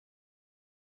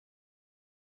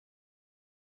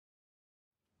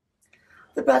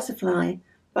The Butterfly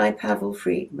by Pavel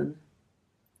Friedmann.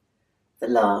 The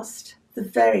last, the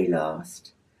very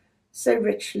last, so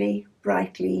richly,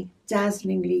 brightly,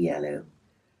 dazzlingly yellow.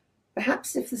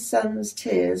 Perhaps if the sun's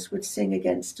tears would sing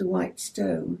against a white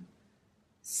stone,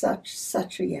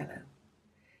 such a yellow,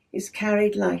 is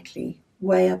carried lightly,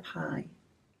 way up high.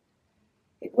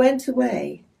 It went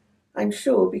away, I'm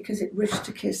sure, because it wished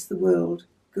to kiss the world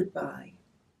goodbye.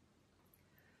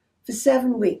 For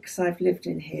 7 weeks I've lived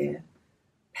in here,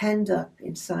 penned up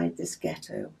inside this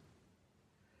ghetto.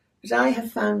 But I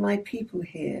have found my people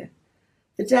here.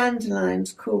 The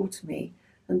dandelions call to me,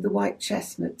 and the white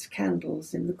chestnut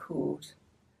candles in the court.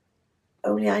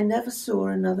 Only I never saw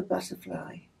another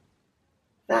butterfly.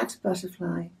 That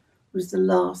butterfly was the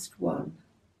last one.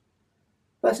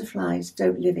 Butterflies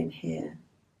don't live in here,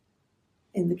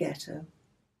 in the ghetto.